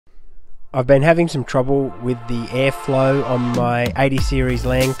I've been having some trouble with the airflow on my 80 series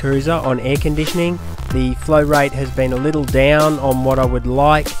Landcruiser on air conditioning. The flow rate has been a little down on what I would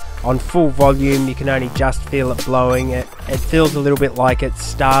like. On full volume you can only just feel it blowing. It feels a little bit like it's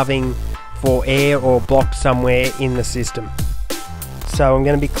starving for air or blocked somewhere in the system. So I'm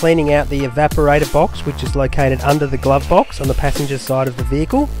going to be cleaning out the evaporator box, which is located under the glove box on the passenger side of the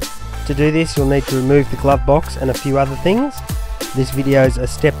vehicle. To do this you'll need to remove the glove box and a few other things. This video is a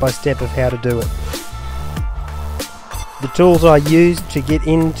step-by-step of how to do it. The tools I used to get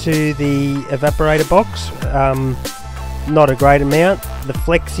into the evaporator box, not a great amount. The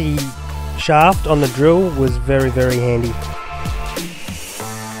flexi shaft on the drill was very handy.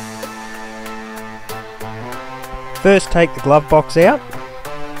 First take the glove box out.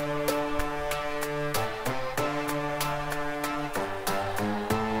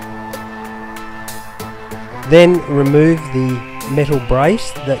 Then remove the metal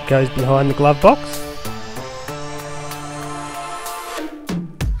brace that goes behind the glove box.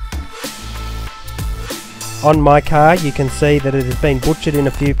 On my car you can see that it has been butchered in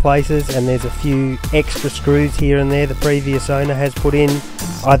a few places and there's a few extra screws here and there the previous owner has put in,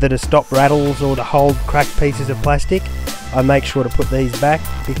 either to stop rattles or to hold cracked pieces of plastic. I make sure to put these back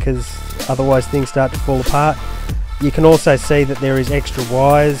because otherwise things start to fall apart. You can also see that there is extra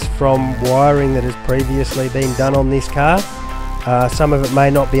wires from wiring that has previously been done on this car. Some of it may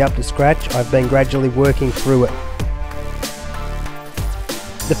not be up to scratch. I've been gradually working through it.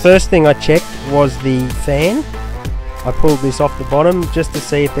 The first thing I checked was the fan. I pulled this off the bottom just to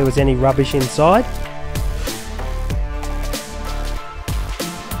see if there was any rubbish inside.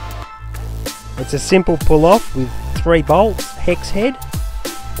 It's a simple pull off with 3 bolts, hex head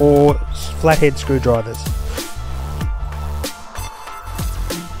or flathead screwdrivers.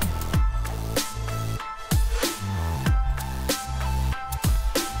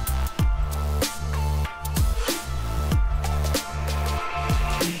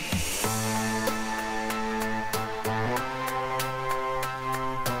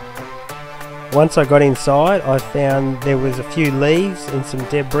 Once I got inside, I found there was a few leaves and some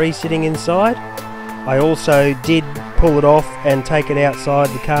debris sitting inside. I also did pull it off and take it outside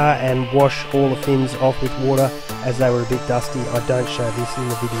the car and wash all the fins off with water as they were a bit dusty. I don't show this in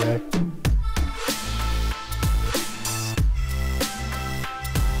the video.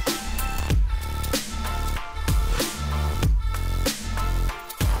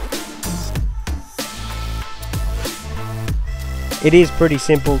 It is pretty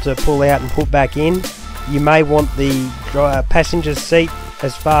simple to pull out and put back in. You may want the passenger seat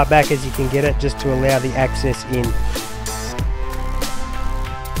as far back as you can get it just to allow the access in.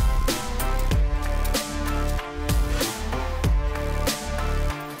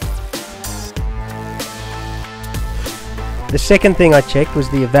 The second thing I checked was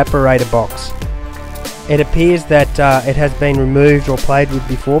the evaporator box. It appears that it has been removed or played with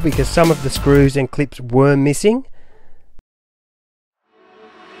before because some of the screws and clips were missing.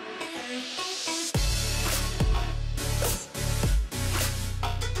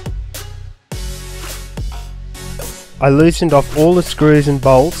 I loosened off all the screws and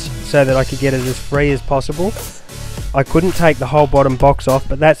bolts so that I could get it as free as possible. I couldn't take the whole bottom box off,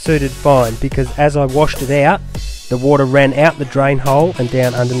 but that suited fine because as I washed it out, the water ran out the drain hole and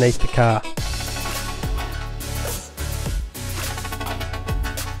down underneath the car.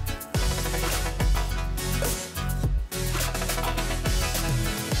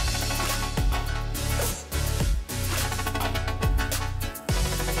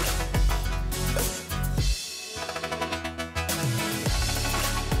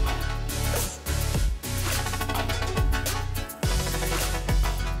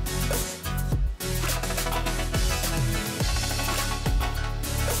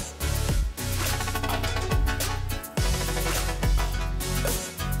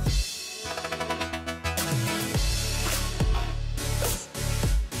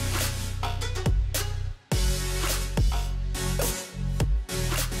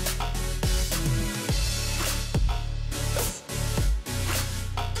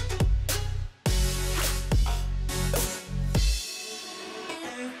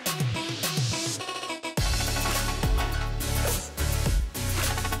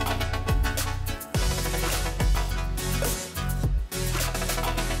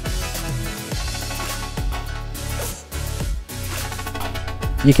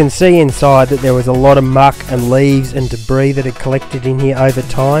 You can see inside that there was a lot of muck and leaves and debris that had collected in here over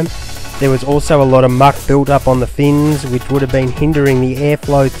time. There was also a lot of muck built up on the fins, which would have been hindering the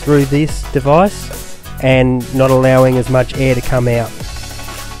airflow through this device and not allowing as much air to come out.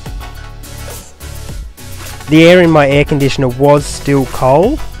 The air in my air conditioner was still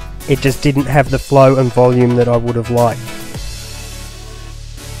cold, It just didn't have the flow and volume that I would have liked.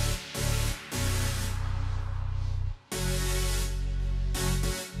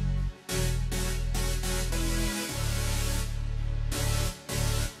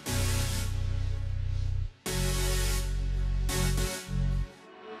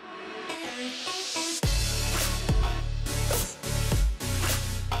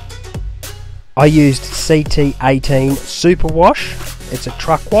 I used CT18 Super Wash. It's a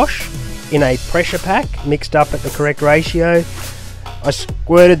truck wash in a pressure pack mixed up at the correct ratio. I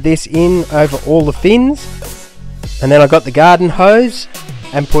squirted this in over all the fins, and then I got the garden hose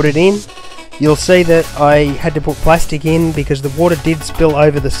and put it in. You'll see that I had to put plastic in because the water did spill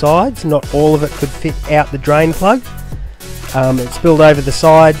over the sides. Not all of it could fit out the drain plug. It spilled over the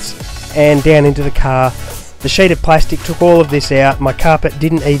sides and down into the car. The sheet of plastic took all of this out. My carpet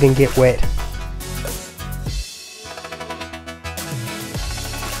didn't even get wet.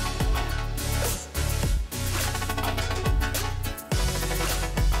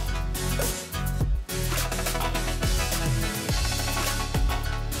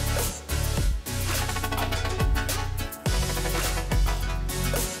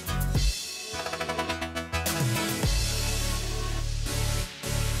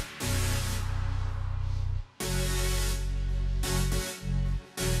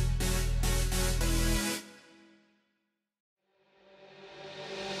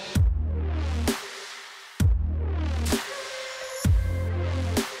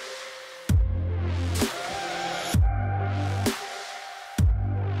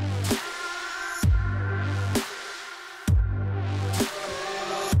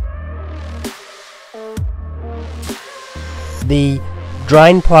 The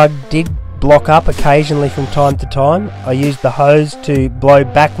drain plug did block up occasionally from time to time. I used the hose to blow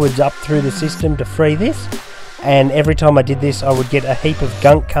backwards up through the system to free this, and every time I did this I would get a heap of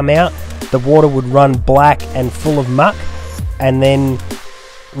gunk come out. The water would run black and full of muck and then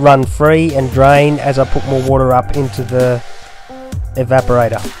run free and drain as I put more water up into the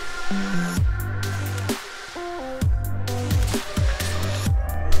evaporator.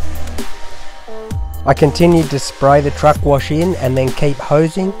 I continued to spray the truck wash in and then keep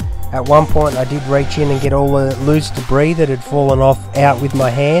hosing. At one point I did reach in and get all the loose debris that had fallen off out with my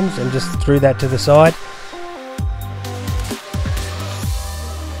hands and just threw that to the side.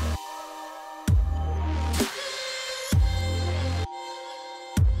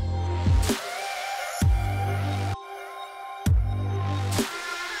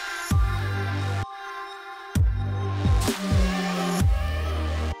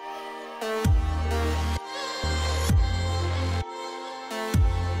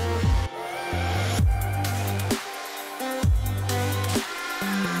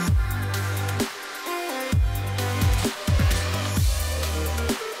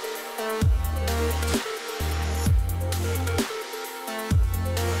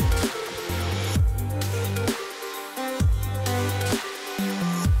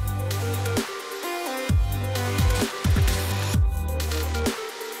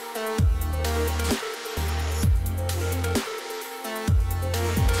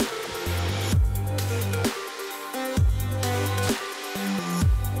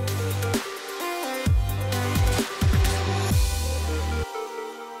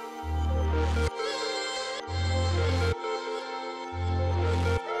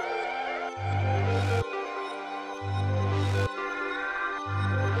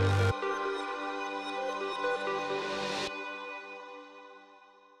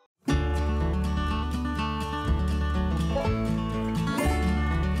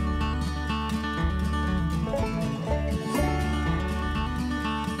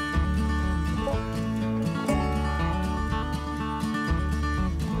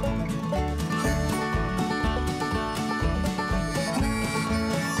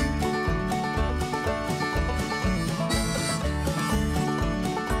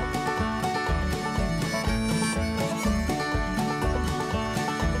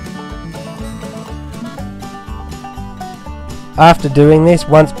 After doing this,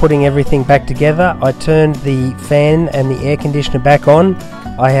 once putting everything back together, I turned the fan and the air conditioner back on.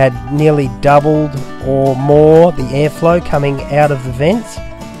 I had nearly doubled or more the airflow coming out of the vents,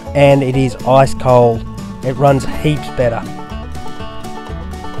 and it is ice cold. It runs heaps better.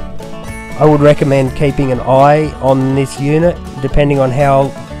 I would recommend keeping an eye on this unit depending on how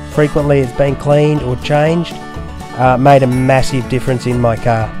frequently it's been cleaned or changed. Made a massive difference in my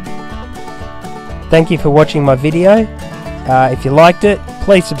car. Thank you for watching my video. If you liked it,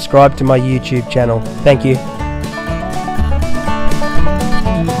 please subscribe to my YouTube channel. Thank you.